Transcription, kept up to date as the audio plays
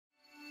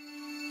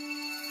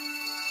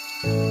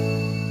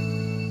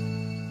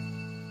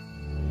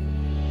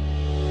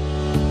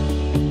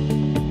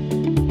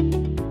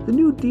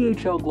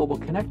DHL Global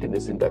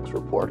Connectedness Index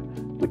report,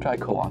 which I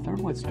co-authored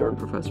with Stern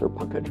Professor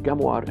Pankaj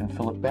Gemwad and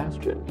Philip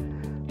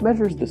Bastian,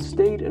 measures the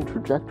state and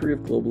trajectory of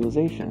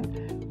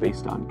globalization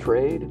based on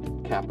trade,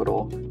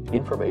 capital,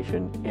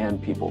 information,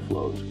 and people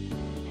flows.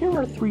 Here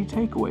are 3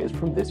 takeaways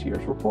from this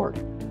year's report.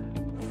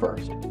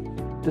 First,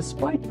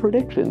 despite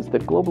predictions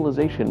that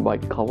globalization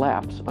might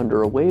collapse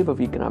under a wave of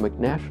economic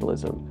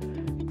nationalism,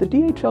 the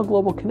DHL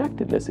Global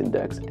Connectedness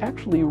Index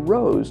actually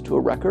rose to a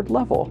record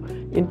level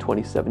in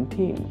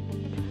 2017.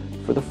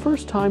 For the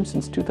first time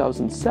since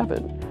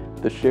 2007,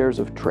 the shares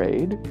of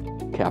trade,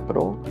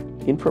 capital,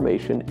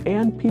 information,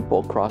 and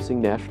people crossing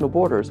national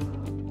borders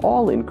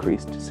all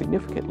increased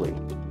significantly.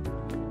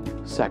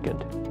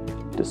 Second,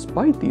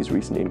 despite these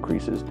recent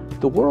increases,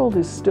 the world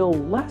is still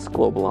less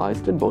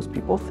globalized than most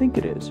people think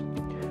it is.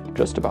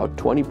 Just about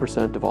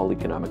 20% of all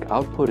economic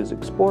output is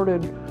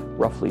exported,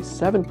 roughly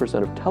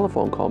 7% of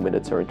telephone call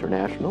minutes are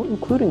international,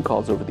 including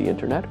calls over the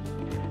internet,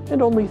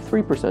 and only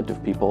 3%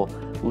 of people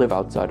live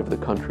outside of the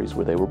countries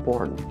where they were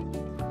born.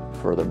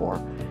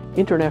 Furthermore,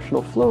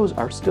 international flows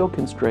are still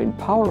constrained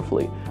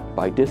powerfully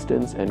by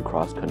distance and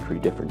cross-country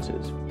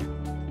differences.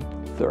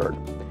 Third,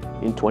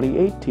 in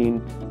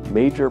 2018,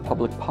 major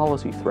public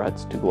policy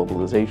threats to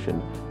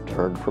globalization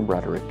turned from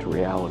rhetoric to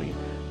reality,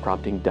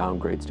 prompting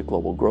downgrades to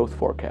global growth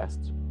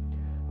forecasts.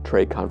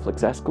 Trade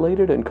conflicts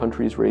escalated and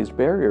countries raised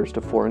barriers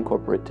to foreign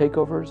corporate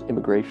takeovers,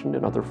 immigration,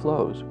 and other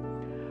flows.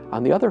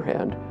 On the other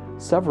hand,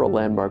 several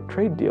landmark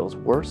trade deals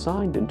were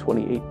signed in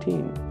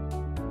 2018.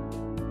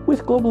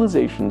 With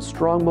globalization's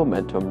strong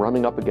momentum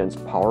running up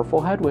against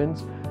powerful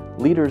headwinds,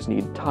 leaders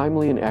need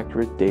timely and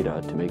accurate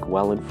data to make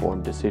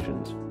well-informed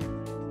decisions.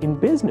 In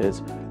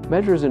business,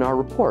 measures in our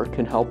report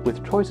can help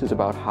with choices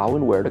about how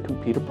and where to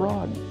compete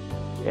abroad.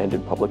 And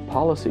in public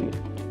policy,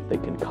 they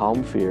can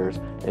calm fears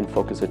and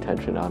focus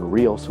attention on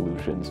real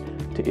solutions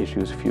to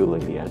issues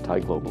fueling the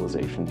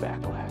anti-globalization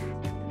backlash.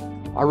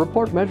 Our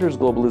report measures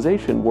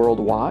globalization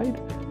worldwide,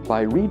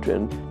 by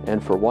region,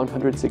 and for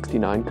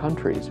 169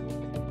 countries.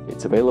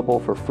 It's available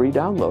for free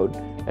download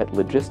at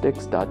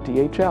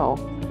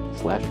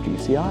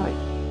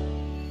logistics.dhl/GCI.